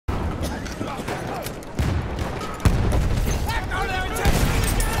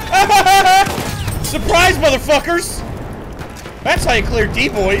Surprise, motherfuckers! That's how you clear D,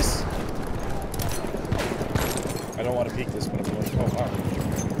 boys. I don't want to peek this, but I'm going to. Oh, wow.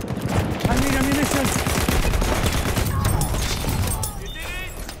 I need ammunition.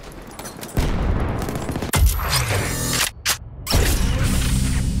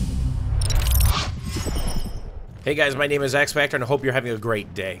 Hey guys, my name is X Factor and I hope you're having a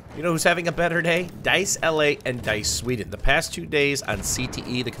great day. You know who's having a better day? DICE LA and DICE Sweden. The past 2 days on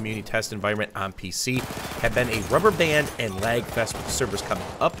CTE, the community test environment on PC, have been a rubber band and lag fest with servers coming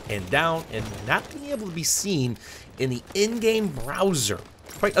up and down and not being able to be seen in the in-game browser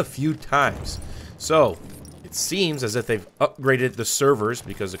quite a few times. So, it seems as if they've upgraded the servers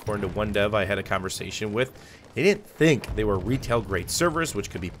because according to one dev I had a conversation with, they didn't think they were retail grade servers, which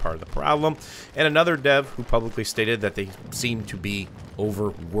could be part of the problem. And another dev who publicly stated that they seemed to be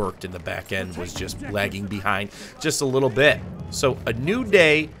overworked in the back end was just lagging behind just a little bit. So a new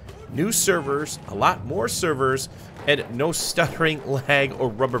day, new servers, a lot more servers, and no stuttering, lag, or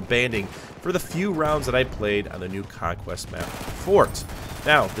rubber banding for the few rounds that I played on the new Conquest map, Fort.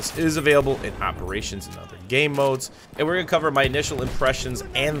 Now, this is available in operations and other game modes, and we're going to cover my initial impressions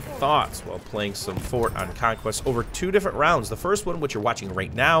and thoughts while playing some Fort on Conquest over 2 different rounds. The first one, which you're watching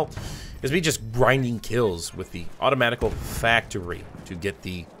right now, is me just grinding kills with the Automatico Factory to get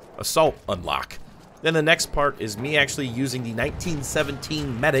the Assault unlock. Then the next part is me actually using the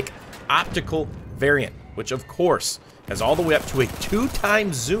 1917 Medic Optical variant, which of course has all the way up to a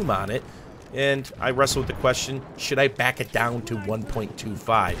 2x zoom on it. And I wrestle with the question, should I back it down to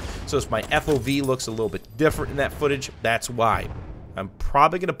 1.25? So if my FOV looks a little bit different in that footage, that's why. I'm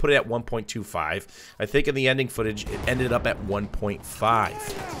probably going to put it at 1.25. I think in the ending footage, it ended up at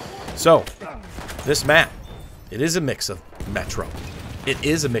 1.5. So, this map, it is a mix of Metro. It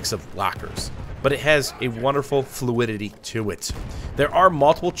is a mix of lockers, but it has a wonderful fluidity to it. There are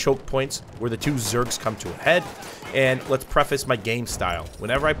multiple choke points where the 2 Zergs come to a head. And let's preface my game style.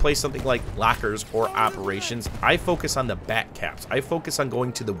 Whenever I play something like lockers or operations, I focus on the back caps. I focus on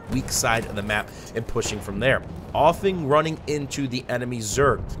going to the weak side of the map and pushing from there, often running into the enemy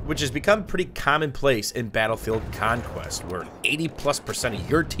Zerg, which has become pretty commonplace in Battlefield Conquest, where 80+% of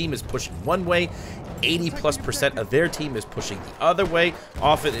your team is pushing one way, 80+% of their team is pushing the other way,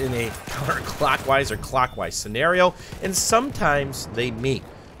 often in a counterclockwise or clockwise scenario, and sometimes they meet.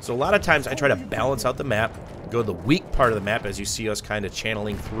 So a lot of times I try to balance out the map, go to the weak part of the map, as you see us kind of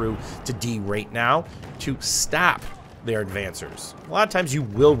channeling through to D right now, to stop their advancers. A lot of times you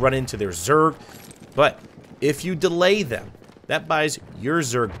will run into their Zerg, but if you delay them, that buys your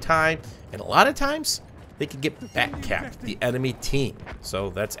Zerg time, and a lot of times they can get back-capped, the enemy team. So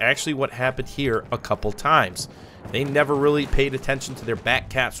that's actually what happened here a couple times. They never really paid attention to their back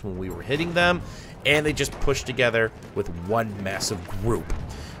caps when we were hitting them, and they just pushed together with one massive group.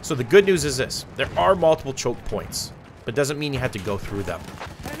 So the good news is this, there are multiple choke points, but doesn't mean you have to go through them.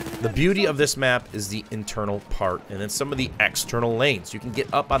 The beauty of this map is the internal part, and then some of the external lanes. You can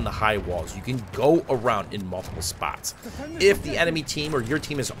get up on the high walls, you can go around in multiple spots. If the enemy team or your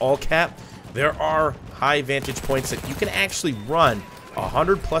team is all capped, there are high vantage points that you can actually run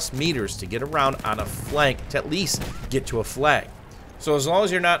 100+ meters to get around on a flank to at least get to a flag. So as long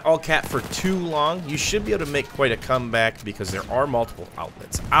as you're not all capped for too long, you should be able to make quite a comeback because there are multiple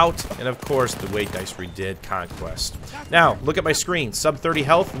outlets out, and of course the way DICE redid Conquest. Now, look at my screen, sub 30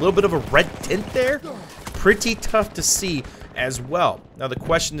 health, a little bit of a red tint there, pretty tough to see as well. Now the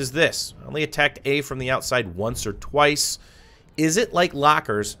question is this, I only attacked A from the outside once or twice. Is it like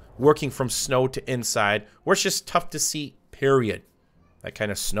lockers working from snow to inside, or it's just tough to see, period? That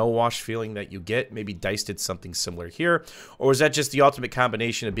kind of snow wash feeling that you get. Maybe DICE did something similar here. Or is that just the ultimate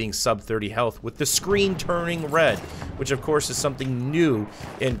combination of being sub 30 health with the screen turning red, which of course is something new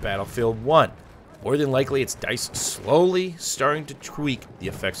in Battlefield 1. More than likely, it's DICE slowly starting to tweak the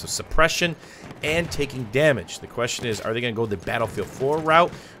effects of suppression and taking damage. The question is, are they going to go the Battlefield 4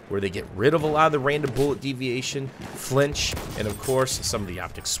 route, where they get rid of a lot of the random bullet deviation, flinch, and of course some of the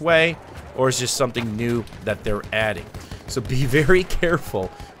optic sway, or is just something new that they're adding? So be very careful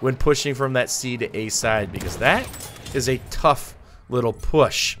when pushing from that C to A side, because that is a tough little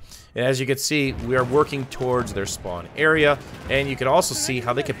push. And as you can see, we are working towards their spawn area, and you can also see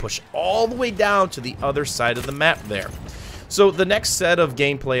how they can push all the way down to the other side of the map there. So the next set of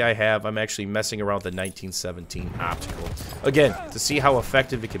gameplay I have, I'm actually messing around with the 1917 Optical. Again, to see how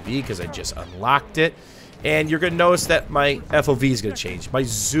effective it could be, because I just unlocked it. And you're going to notice that my FOV is going to change. My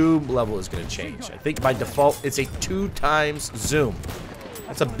zoom level is going to change. I think by default, it's a 2x zoom.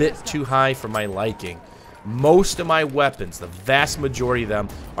 That's a bit too high for my liking. Most of my weapons, the vast majority of them,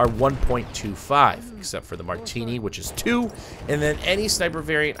 are 1.25, except for the Martini, which is 2, and then any sniper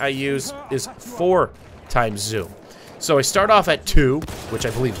variant I use is 4 times zoom. So I start off at 2, which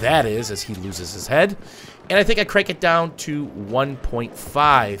I believe that is, as he loses his head, and I think I crank it down to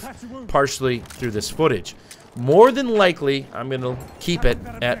 1.5, partially through this footage. More than likely, I'm going to keep it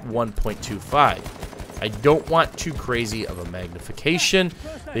at 1.25. I don't want too crazy of a magnification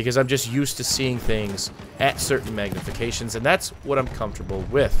because I'm just used to seeing things at certain magnifications, and that's what I'm comfortable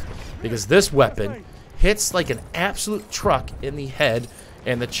with. Because this weapon hits like an absolute truck in the head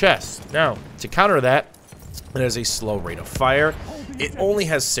and the chest. Now, to counter that, it has a slow rate of fire. It only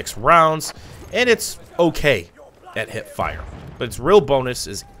has 6 rounds, and it's okay at hip fire. But its real bonus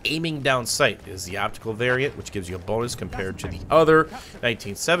is aiming down sight. It is the optical variant, which gives you a bonus compared to the other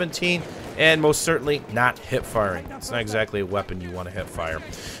 1917, and most certainly not hip firing. It's not exactly a weapon you want to hip fire.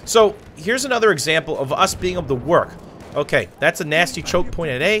 So here's another example of us being able to work. Okay, that's a nasty choke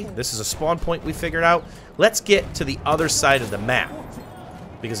point at A. This is a spawn point we figured out. Let's get to the other side of the map,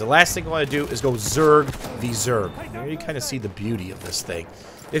 because the last thing I want to do is go Zerg v Zerg. There you kind of see the beauty of this thing.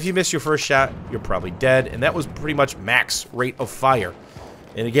 If you miss your first shot, you're probably dead, and that was pretty much max rate of fire.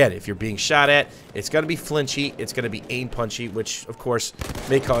 And again, if you're being shot at, it's going to be flinchy, it's going to be aim punchy, which of course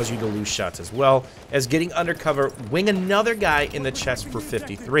may cause you to lose shots as well as getting undercover, wing another guy in the chest for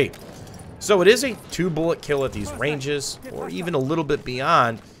 53. So it is a 2-bullet kill at these ranges, or even a little bit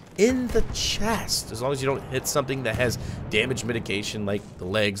beyond, in the chest, as long as you don't hit something that has damage mitigation like the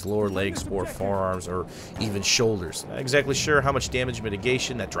legs, lower legs, or forearms, or even shoulders. Not exactly sure how much damage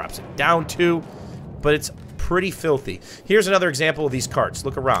mitigation that drops it down to, but it's pretty filthy. Here's another example of these carts.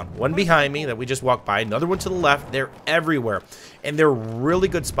 Look around. One behind me that we just walked by, another one to the left. They're everywhere, and they're really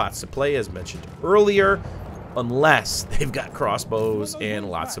good spots to play, as mentioned earlier, unless they've got crossbows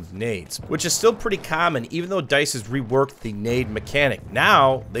and lots of nades, which is still pretty common, even though DICE has reworked the nade mechanic.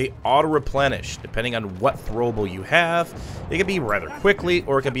 Now they auto-replenish depending on what throwable you have. It can be rather quickly,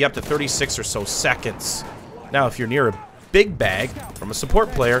 or it can be up to 36 or so seconds. Now if you're near a big bag from a support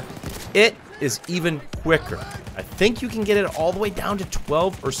player, it is even quicker. I think you can get it all the way down to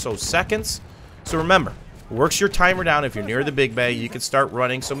 12 or so seconds. So remember, works your timer down. If you're near the big bag, you can start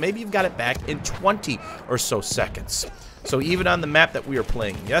running, so maybe you've got it back in 20 or so seconds. So even on the map that we were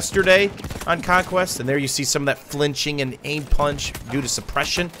playing yesterday on Conquest, and there you see some of that flinching and aim punch due to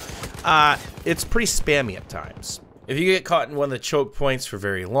suppression, it's pretty spammy at times. If you get caught in one of the choke points for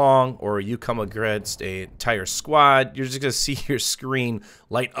very long, or you come against an entire squad, you're just going to see your screen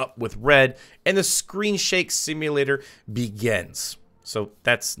light up with red, and the screen shake simulator begins. So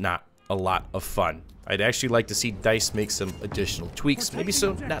that's not a lot of fun. I'd actually like to see DICE make some additional tweaks, maybe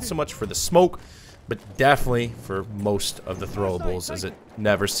not so much for the smoke, but definitely for most of the throwables, as it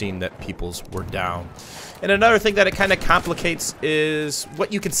never seemed that people's were down. And another thing that it kind of complicates is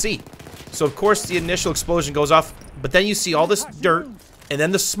what you can see. So of course the initial explosion goes off, but then you see all this dirt and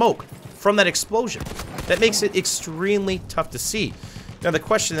then the smoke from that explosion. That makes it extremely tough to see. Now the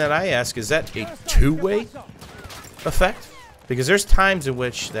question that I ask, is that a two-way effect? Because there's times in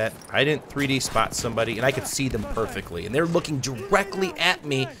which that I didn't 3D spot somebody and I could see them perfectly, and they're looking directly at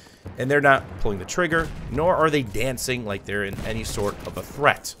me and they're not pulling the trigger, nor are they dancing like they're in any sort of a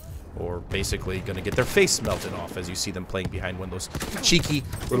threat, or basically gonna get their face melted off as you see them playing behind one of those cheeky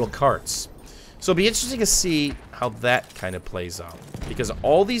little carts. So it'll be interesting to see how that kind of plays out, because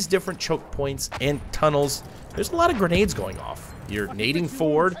all these different choke points and tunnels, there's a lot of grenades going off. You're nading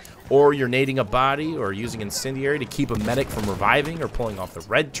forward, or you're nading a body, or using incendiary to keep a medic from reviving or pulling off the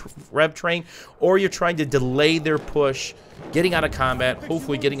rev train, or you're trying to delay their push, getting out of combat,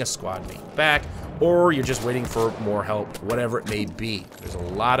 hopefully getting a squad mate back, or you're just waiting for more help, whatever it may be. There's a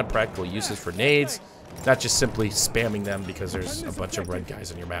lot of practical uses for nades, not just simply spamming them because there's a bunch of red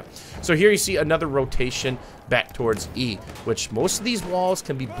guys on your map. So here you see another rotation back towards E, which most of these walls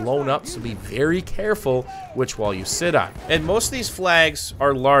can be blown up, so be very careful which wall you sit on. And most of these flags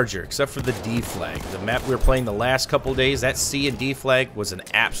are larger, except for the D flag. The map we were playing the last couple days, that C and D flag was an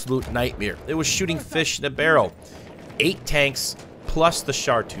absolute nightmare. It was shooting fish in a barrel. 8 tanks, plus the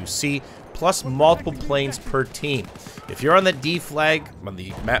Char 2C, plus multiple planes per team. If you're on that D flag, on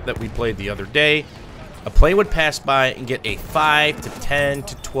the map that we played the other day, a plane would pass by and get a 5 to 10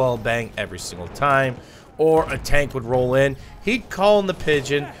 to 12 bang every single time, or a tank would roll in, he'd call in the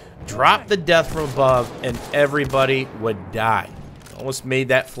pigeon, drop the death from above, and everybody would die. Almost made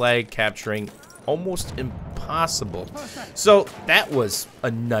that flag capturing almost impossible. So that was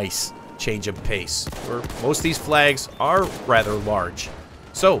a nice change of pace, where most of these flags are rather large.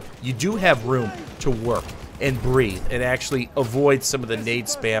 So you do have room to work and breathe and actually avoid some of the nade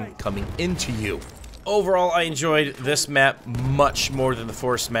spam coming into you. Overall, I enjoyed this map much more than the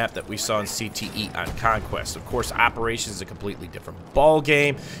forest map that we saw in CTE on Conquest. Of course, Operations is a completely different ball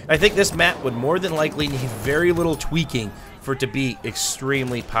game. I think this map would more than likely need very little tweaking for it to be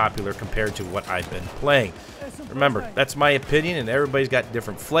extremely popular compared to what I've been playing. Remember, that's my opinion, and everybody's got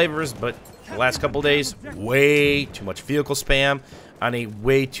different flavors, but the last couple days, way too much vehicle spam on a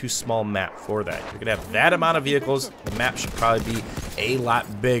way too small map for that. You're going to have that amount of vehicles, the map should probably be a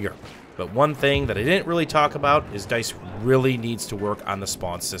lot bigger. But one thing that I didn't really talk about is DICE really needs to work on the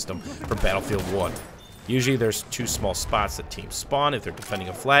spawn system for Battlefield 1. Usually there's 2 small spots that teams spawn if they're defending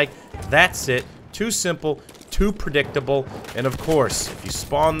a flag. That's it. Too simple, too predictable, and of course, if you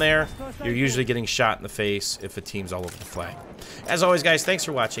spawn there, you're usually getting shot in the face if a team's all over the flag. As always, guys, thanks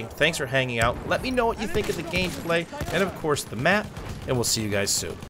for watching. Thanks for hanging out. Let me know what you think of the gameplay and, of course, the map, and we'll see you guys soon.